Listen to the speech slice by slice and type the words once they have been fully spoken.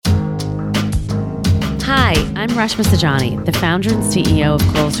I'm Reshma Saujani, the founder and CEO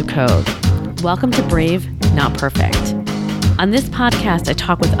of Girls Who Code. Welcome to Brave, Not Perfect. On this podcast, I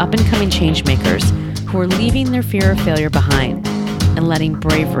talk with up-and-coming changemakers who are leaving their fear of failure behind and letting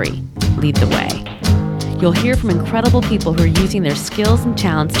bravery lead the way. You'll hear from incredible people who are using their skills and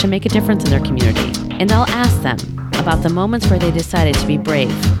talents to make a difference in their community. And I'll ask them about the moments where they decided to be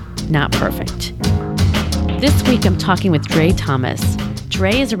brave, not perfect. This week, I'm talking with Dre Thomas.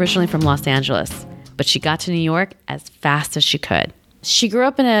 Dre is originally from Los Angeles, but she got to New York as fast as she could. She grew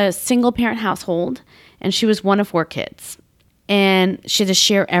up in a single-parent household, and she was one of 4 kids. And she had to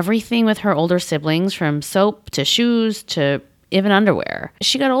share everything with her older siblings, from soap to shoes to even underwear. As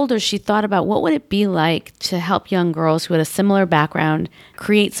she got older, she thought about what would it be like to help young girls who had a similar background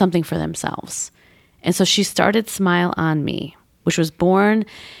create something for themselves. And so she started Smile on Me, which was born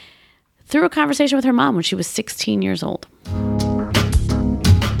through a conversation with her mom when she was 16 years old.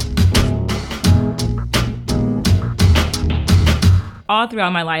 All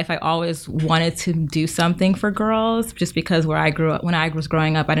throughout my life, I always wanted to do something for girls, just because where I grew up, when I was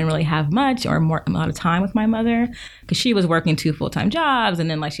growing up, I didn't really have much or a lot of time with my mother, because she was working 2 full-time jobs,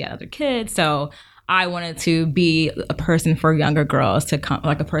 and then she had other kids. So I wanted to be a person for younger girls, to come,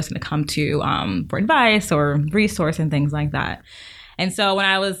 a person to come to for advice or resource and things like that. And so when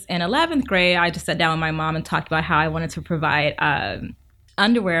I was in 11th grade, I just sat down with my mom and talked about how I wanted to provide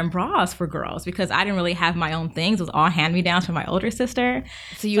underwear and bras for girls, because I didn't really have my own things. It was all hand-me-downs from my older sister.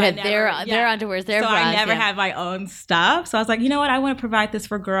 So you had their underwear, their bras. So I never had my own stuff. So I was like, you know what? I want to provide this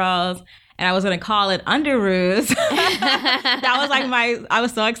for girls. And I was going to call it Underoos. That was I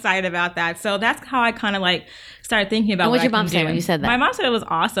was so excited about that. So that's how I kind of started thinking about what what your mom said when you said that? My mom said it was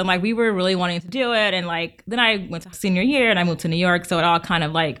awesome. We were really wanting to do it. And then I went to senior year and I moved to New York. So it all kind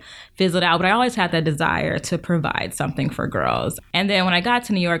of fizzled out. But I always had that desire to provide something for girls. And then when I got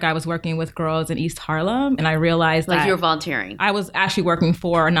to New York, I was working with girls in East Harlem. And I realized that you were volunteering. I was actually working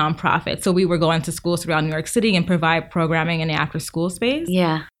for a nonprofit. So we were going to schools throughout New York City and provide programming in the after school space.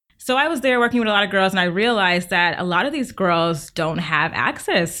 Yeah. So I was there working with a lot of girls, and I realized that a lot of these girls don't have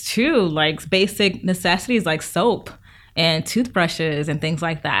access to basic necessities like soap and toothbrushes and things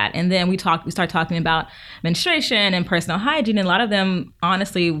like that. And then we started talking about menstruation and personal hygiene, and a lot of them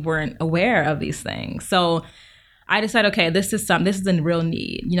honestly weren't aware of these things. So I decided, okay, this is a real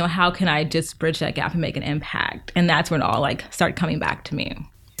need. How can I just bridge that gap and make an impact? And that's when it all started coming back to me.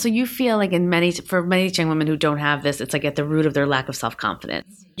 So you feel for many young women who don't have this, it's at the root of their lack of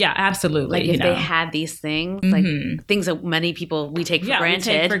self-confidence. Yeah, absolutely. If they had these things, things that many people we take for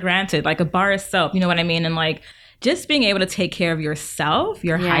granted. We take for granted, like a bar of soap, you know what I mean? And just being able to take care of yourself,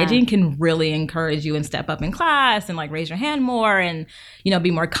 your hygiene can really encourage you and step up in class and raise your hand more and, be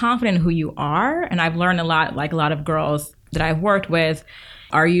more confident in who you are. And I've learned a lot, a lot of girls that I've worked with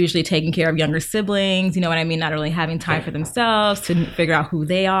are usually taking care of younger siblings, you know what I mean? Not really having time for themselves to figure out who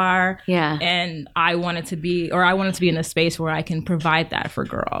they are. Yeah. And I wanted to be in a space where I can provide that for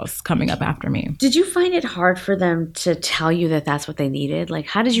girls coming up after me. Did you find it hard for them to tell you that that's what they needed?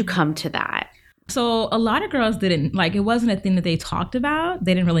 How did you come to that? So a lot of girls didn't, it wasn't a thing that they talked about.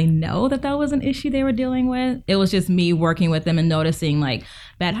 They didn't really know that was an issue they were dealing with. It was just me working with them and noticing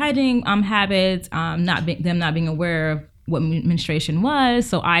bad hygiene habits, not being aware of what menstruation was.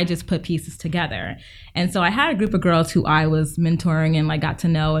 So I just put pieces together. And so I had a group of girls who I was mentoring and got to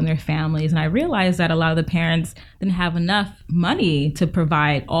know, and their families. And I realized that a lot of the parents didn't have enough money to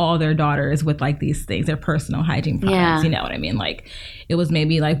provide all their daughters with these things, their personal hygiene products. Yeah. You know what I mean? It was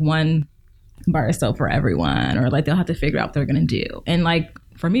maybe one bar of soap for everyone, or they'll have to figure out what they're going to do. And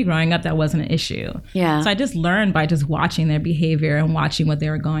for me growing up, that wasn't an issue. Yeah. So I just learned by just watching their behavior and watching what they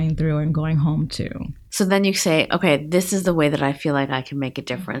were going through and going home to. So then you say, okay, this is the way that I feel like I can make a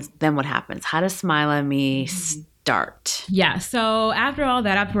difference. Then what happens? How does Smile on Me start? Yeah. So after all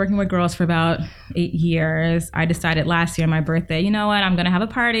that, after working with girls for about 8 years, I decided last year, my birthday, you know what, I'm going to have a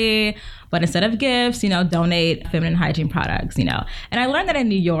party, but instead of gifts, donate feminine hygiene products, And I learned that in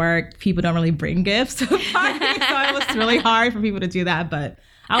New York, people don't really bring gifts to parties. So it was really hard for people to do that. But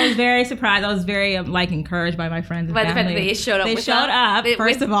I was very surprised. I was very encouraged by my friends and family. By the fact that they showed up. They showed up,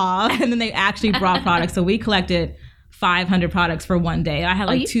 first of all, and then they actually brought products. So we collected 500 products for one day. I had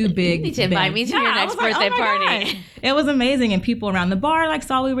 2 big. You need to invite me to your next birthday party. God. It was amazing, and people around the bar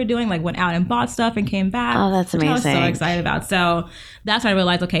saw what we were doing, went out and bought stuff and came back. Oh, that's amazing! I was so excited about. So that's when I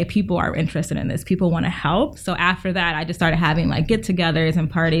realized, okay, people are interested in this. People want to help. So after that, I just started having get-togethers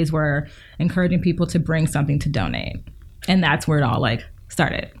and parties where encouraging people to bring something to donate, and that's where it all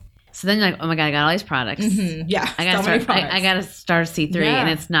started. So then you're oh my God, I got all these products. Mm-hmm. Yeah, I gotta start a C3, and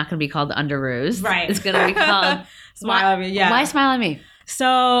it's not gonna be called the Underoos. Right. It's gonna be called Smile on Me. Yeah. Why Smile on Me?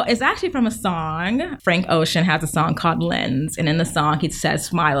 So it's actually from a song. Frank Ocean has a song called Lens. And in the song, he says,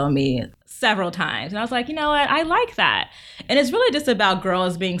 smile on me several times. And I was like, you know what? I like that. And it's really just about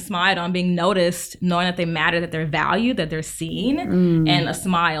girls being smiled on, being noticed, knowing that they matter, that they're valued, that they're seen. And a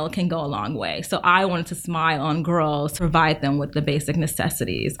smile can go a long way. So I wanted to smile on girls, to provide them with the basic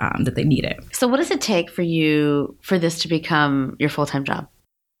necessities that they needed. So what does it take for you for this to become your full-time job?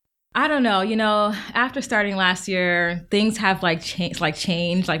 I don't know. After starting last year, things have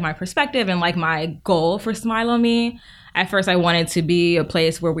changed my perspective and like my goal for Smile on Me. At first, I wanted to be a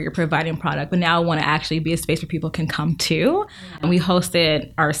place where we were providing product, but now I want to actually be a space where people can come to. And we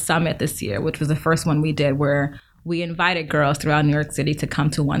hosted our summit this year, which was the first one we did, where we invited girls throughout New York City to come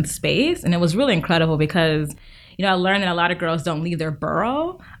to one space. And it was really incredible because, I learned that a lot of girls don't leave their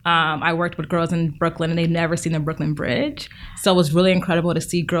borough. I worked with girls in Brooklyn and they'd never seen the Brooklyn Bridge. So it was really incredible to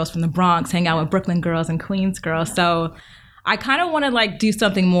see girls from the Bronx hang out with Brooklyn girls and Queens girls. So I kind of want to do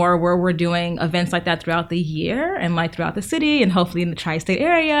something more where we're doing events like that throughout the year and throughout the city and hopefully in the tri-state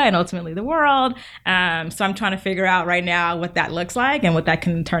area and ultimately the world. So I'm trying to figure out right now what that looks like and what that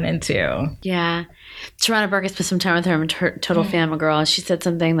can turn into. Yeah. Tarana Burke spent some time with her in Total Fama Girl. And she said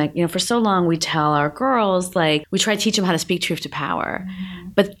something like, for so long we tell our girls, we try to teach them how to speak truth to power,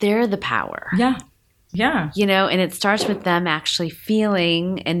 but they're the power. Yeah. Yeah. And it starts with them actually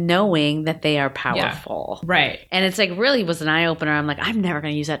feeling and knowing that they are powerful. Yeah. Right. And it's really was an eye-opener. I'm like, I'm never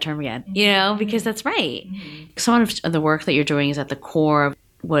going to use that term again, because that's right. So much of the work that you're doing is at the core of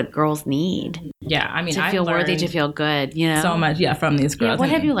what girls need. Yeah. I mean, to feel worthy, to feel good, so much, from these girls. Yeah, what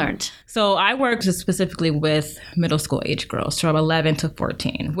have you learned? So I work specifically with middle school age girls, from 11 to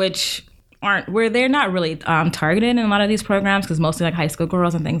 14, which they're not really targeted in a lot of these programs because mostly high school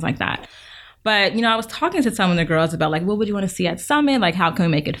girls and things like that. But, I was talking to some of the girls about what would you want to see at Summit? How can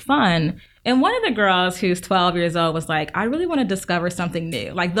we make it fun? And one of the girls who's 12 years old was like, I really want to discover something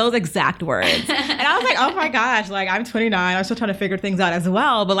new. Those exact words. And I was like, oh my gosh, I'm 29. I'm still trying to figure things out as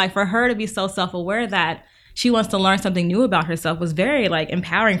well. But for her to be so self-aware that she wants to learn something new about herself was very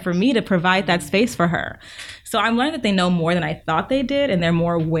empowering for me to provide that space for her. So I'm learning that they know more than I thought they did, and they're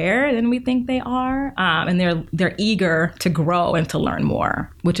more aware than we think they are, and they're eager to grow and to learn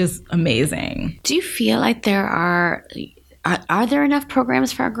more, which is amazing. Do you feel like there are there enough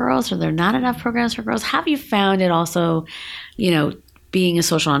programs for our girls? Are there not enough programs for girls? How have you found it also, being a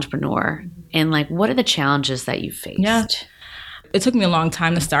social entrepreneur, and what are the challenges that you faced? Yeah. It took me a long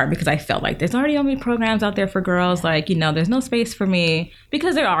time to start because I felt like there's already so many programs out there for girls. There's no space for me,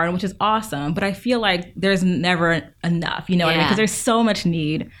 because there are, which is awesome. But I feel like there's never enough, what I mean? Because there's so much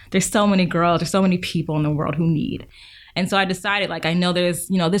need. There's so many girls. There's so many people in the world who need. And so I decided, I know there's,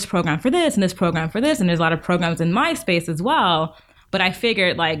 this program for this and this program for this. And there's a lot of programs in my space as well. But I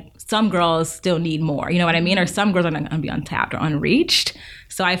figured some girls still need more, you know what I mean? Or some girls are going to be untapped or unreached.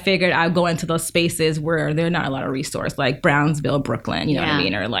 So I figured I'd go into those spaces where there are not a lot of resource, like Brownsville, Brooklyn, you know what I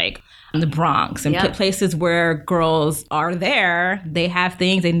mean? Or the Bronx and places where girls are there. They have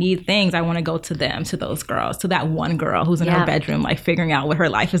things, they need things. I want to go to them, to those girls, to that one girl who's in her bedroom, figuring out what her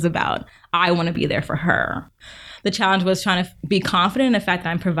life is about. I want to be there for her. The challenge was trying to be confident in the fact that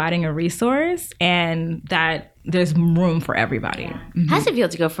I'm providing a resource and that there's room for everybody. Mm-hmm. How does it feel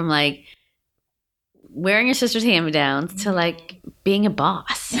to go from wearing your sister's hand-me-downs to being a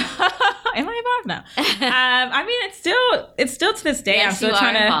boss? Am I a boss? No. I mean, it's still to this day. Yes, I'm still you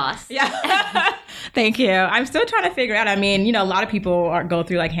trying are to. A boss. Yeah. Thank you. I'm still trying to figure out. I mean, a lot of people go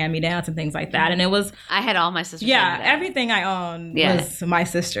through hand-me-downs and things like that, and it was. I had all my sister's. Yeah, everything I owned was my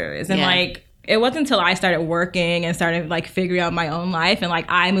sister's, and it wasn't until I started working and started figuring out my own life, and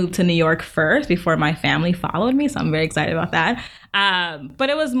I moved to New York first before my family followed me. So I'm very excited about that.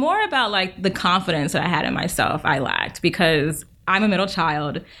 But it was more about the confidence that I had in myself I lacked because I'm a middle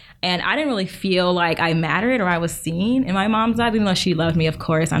child and I didn't really feel like I mattered or I was seen in my mom's life, even though she loved me, of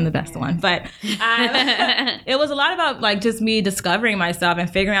course, I'm the best one. But it was a lot about just me discovering myself and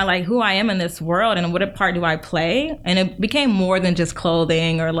figuring out who I am in this world and what part do I play. And it became more than just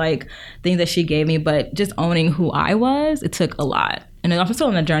clothing or things that she gave me, but just owning who I was. It took a lot. And I'm still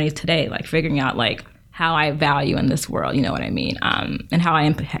on the journey today, figuring out how I value in this world, you know what I mean? And how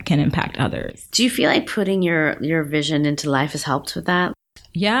I can impact others. Do you feel like putting your vision into life has helped with that?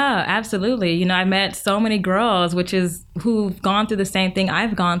 Yeah, absolutely. I met so many girls, who've gone through the same thing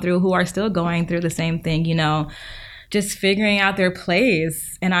I've gone through, who are still going through the same thing, just figuring out their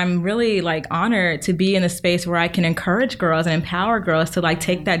place. And I'm really honored to be in a space where I can encourage girls and empower girls to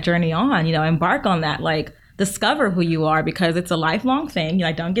take that journey on, embark on that, discover who you are, because it's a lifelong thing. You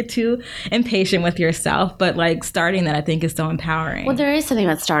like, don't get too impatient with yourself, but like starting that, I think, is so empowering. Well, there is something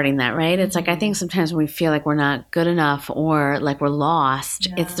about starting that, right? It's like, I think sometimes when we feel like we're not good enough or like we're lost,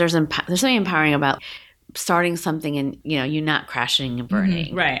 there's something empowering about starting something and, you know, you not crashing and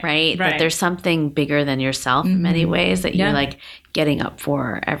burning, right? That there's something bigger than yourself in many ways that you're like getting up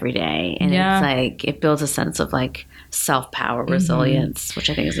for every day. And it's like, it builds a sense of like self-power, resilience, which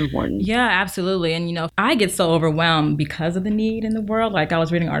I think is important. Yeah, absolutely. And, you know, I get so overwhelmed because of the need in the world. Like, I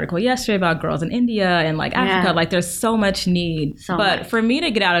was reading an article yesterday about girls in India and like Africa. Like, there's so much need. But for me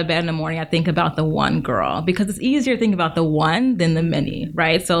to get out of bed in the morning, I think about the one girl, because it's easier to think about the one than the many,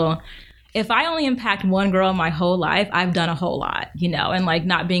 right? So if I only impact one girl my whole life, I've done a whole lot, you know, and like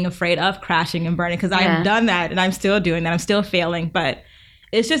not being afraid of crashing and burning, because I have done that and I'm still doing that. I'm still failing, but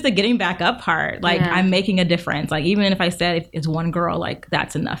it's just the getting back up part. Like, I'm making a difference. Like, even if I said it's one girl, like,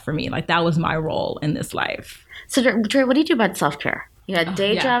 that's enough for me. Like, that was my role in this life. So, Dre, what do you do about self-care? You got a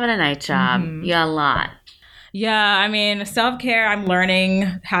day job and a night job. You got a lot. Yeah, I mean, self-care, I'm learning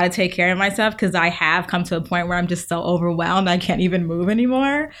how to take care of myself, because I have come to a point where I'm just so overwhelmed I can't even move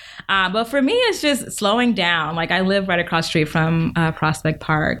anymore. But for me, it's just slowing down. Like, I live right across the street from Prospect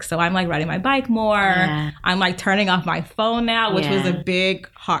Park, so I'm like riding my bike more. I'm like turning off my phone now, which was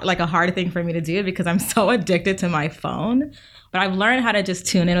a hard thing for me to do, because I'm so addicted to my phone. But I've learned how to just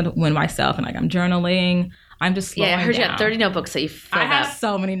tune in with myself, and like, I'm journaling. I'm just slowing down. I heard you have 30 notebooks that you filled up. I have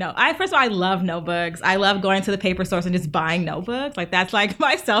so many notes. First of all, I love notebooks. I love going to the paper stores and just buying notebooks. Like, that's like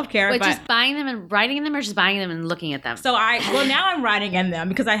my self-care. Wait, just buying them and writing in them, or just buying them and looking at them? So now I'm writing in them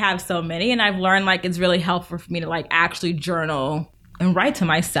because I have so many, and I've learned like it's really helpful for me to like actually journal and write to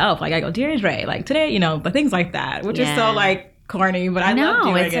myself. Like, I go, "Dear Dre, like today," you know, but things like that, which is so like corny, but I love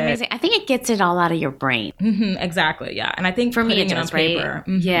doing it. It's amazing. I think it gets it all out of your brain. Exactly, yeah. And I think for me, putting it on paper,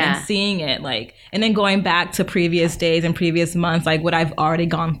 and seeing it, like, and then going back to previous days and previous months, like what I've already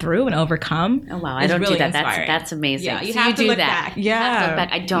gone through and overcome. Oh wow, I don't really do that. That's amazing. Yeah, you have to look back. Yeah, you have to look back.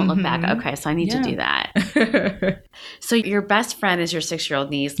 I don't look back. Okay, so I need to do that. So your best friend is your 6-year-old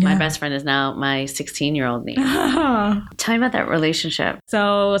niece. My best friend is now my 16-year-old niece. Tell me about that relationship.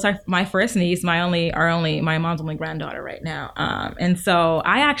 So it's my first niece, my mom's only granddaughter right now. And so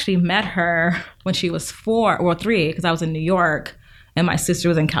I actually met her when she was 4 or 3, because I was in New York and my sister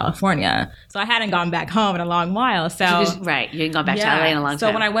was in California. So I hadn't gone back home in a long while. So you hadn't gone back to LA in a long time.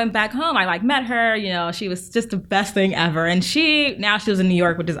 So when I went back home, I like met her, you know, she was just the best thing ever. And now she was in New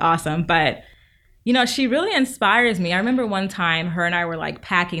York, which is awesome. But, you know, she really inspires me. I remember one time her and I were like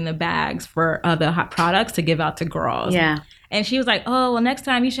packing the bags for the hot products to give out to girls. Yeah. And she was like, "Oh, well, next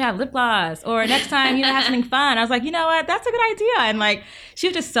time you should have lip gloss, or next time, you know, have something fun." I was like, "You know what? That's a good idea." And like, she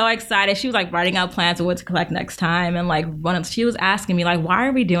was just so excited. She was like writing out plans of what to collect next time. And like, she was asking me like, "Why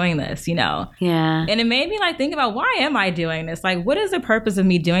are we doing this?" You know? Yeah. And it made me like think about, why am I doing this? Like, what is the purpose of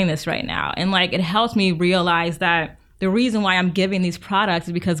me doing this right now? And like, it helped me realize that the reason why I'm giving these products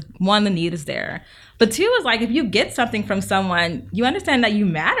is because, one, the need is there. But 2 is like, if you get something from someone, you understand that you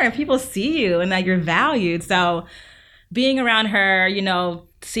matter and people see you and that you're valued. So being around her, you know,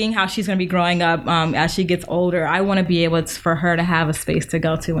 seeing how she's going to be growing up as she gets older, I want to be able for her to have a space to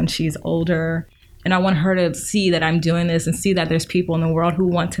go to when she's older. And I want her to see that I'm doing this and see that there's people in the world who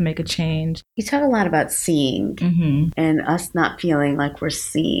want to make a change. You talk a lot about seeing and us not feeling like we're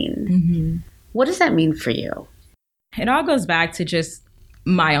seen. What does that mean for you? It all goes back to just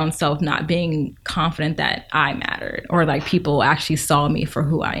my own self not being confident that I mattered, or like people actually saw me for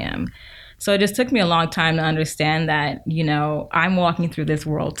who I am. So it just took me a long time to understand that, you know, I'm walking through this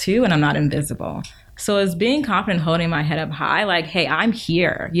world too, and I'm not invisible. So it's being confident, holding my head up high, like, hey, I'm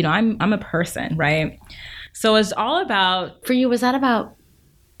here. You know, I'm a person, right? So it's all about... For you, was that about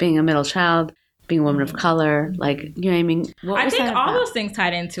being a middle child, being a woman of color? Like, you know what I mean? I think all those things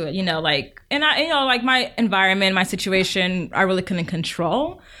tied into it, you know, like, and I, you know, like my environment, my situation, I really couldn't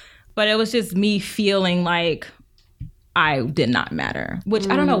control. But it was just me feeling like I did not matter, which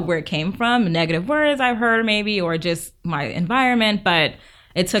I don't know where it came from, negative words I've heard maybe, or just my environment. But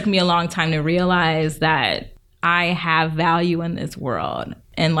it took me a long time to realize that I have value in this world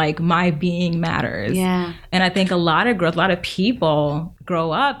and like my being matters. Yeah. And I think a lot of people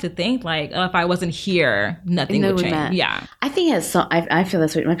grow up to think like, oh, if I wasn't here, nothing would change. Yeah. I think it's so, I feel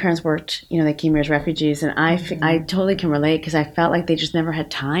this way. My parents worked, you know, they came here as refugees, and I totally can relate, because I felt like they just never had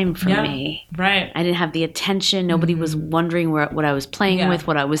time for me. Right. I didn't have the attention. Nobody was wondering what I was playing with,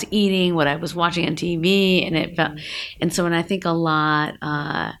 what I was eating, what I was watching on TV. And it felt, and so when I think a lot,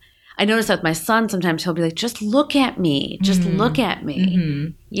 I I notice that with my son, sometimes he'll be like, just look at me. Just look at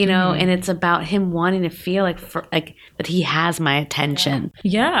me. You know, and it's about him wanting to feel like that he has my attention.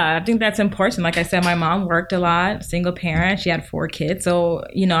 Yeah, I think that's important. Like I said, my mom worked a lot, single parent. She had 4 kids. So,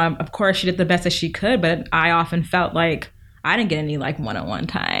 you know, of course she did the best that she could, but I often felt like I didn't get any like one-on-one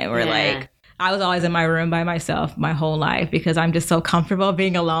time or like I was always in my room by myself my whole life because I'm just so comfortable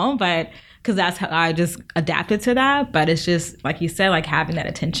being alone. But because that's how I just adapted to that. But it's just, like you said, like having that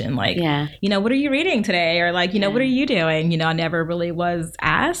attention, like, you know, what are you reading today? Or like, you know, what are you doing? You know, I never really was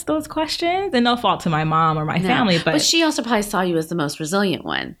asked those questions, and no fault to my mom or my family. But she also probably saw you as the most resilient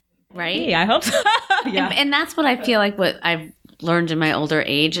one, right? Yeah, I hope so. And that's what I feel like what I've learned in my older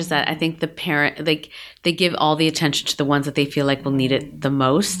age is that I think the parent, like, they give all the attention to the ones that they feel like will need it the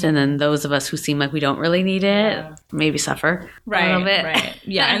most. And then those of us who seem like we don't really need it, maybe suffer a little bit. Right.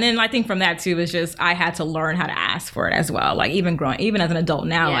 Yeah. And then I think from that too, is just, I had to learn how to ask for it as well. Like even as an adult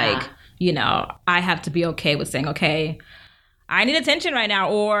now, like, you know, I have to be okay with saying, okay, I need attention right now,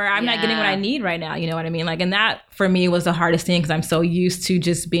 or I'm not getting what I need right now. You know what I mean? Like, and that for me was the hardest thing because I'm so used to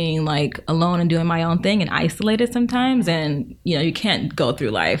just being like alone and doing my own thing and isolated sometimes. And, you know, you can't go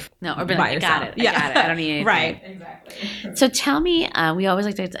through life. No, or be like, I got it. I don't need anything. Right. Exactly. So tell me, we always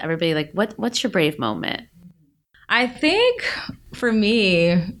like to ask everybody, like, what's your brave moment? I think for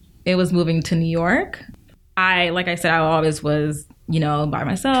me, it was moving to New York. Like I said, I always was, you know, by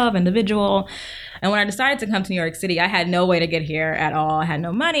myself, individual. And when I decided to come to New York City, I had no way to get here at all. I had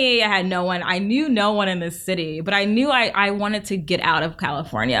no money. I had no one. I knew no one in this city, but I knew I wanted to get out of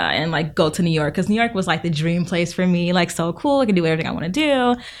California and like go to New York because New York was like the dream place for me. Like so cool. I could do everything I want to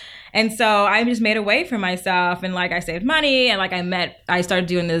do. And so I just made a way for myself, and like I saved money, and like I started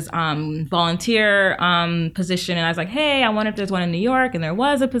doing this volunteer position, and I was like, hey, I wonder if there's one in New York, and there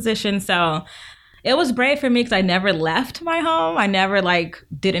was a position. So it was brave for me because I never left my home. I never like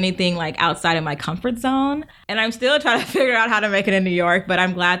did anything like outside of my comfort zone. And I'm still trying to figure out how to make it in New York, but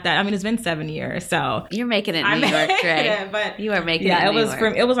I'm glad that, I mean, it's been 7 years. So you're making it in New York, Dre. But you are making it in New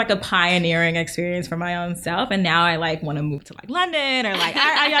York. It was like a pioneering experience for my own self. And now I like want to move to like London or like,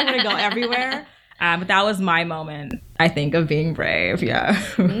 I want to go everywhere. But that was my moment, I think, of being brave. Yeah.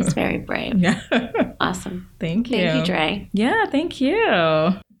 It's very brave. Yeah. Awesome. Thank you. Thank you, Dre. Yeah, thank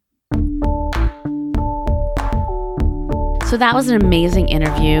you. So that was an amazing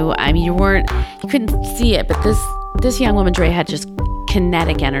interview. I mean, you couldn't see it, but this young woman, Dre, had just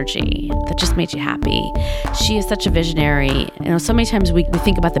kinetic energy that just made you happy. She is such a visionary. You know, so many times we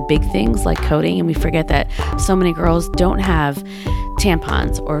think about the big things like coding, and we forget that so many girls don't have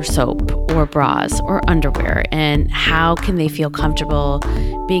tampons or soap or bras or underwear. And how can they feel comfortable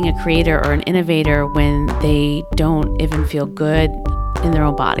being a creator or an innovator when they don't even feel good in their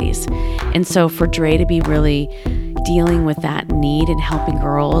own bodies? And so for Dre to be really dealing with that need and helping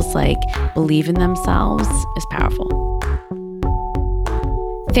girls like believe in themselves is powerful.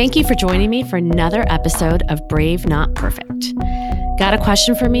 Thank you for joining me for another episode of Brave Not Perfect. Got a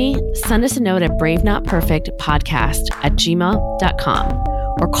question for me? Send us a note at bravenotperfectpodcast@gmail.com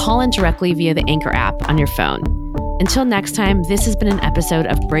or call in directly via the Anchor app on your phone. Until next time, this has been an episode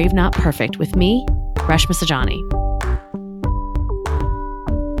of Brave Not Perfect with me, Reshma Saujani.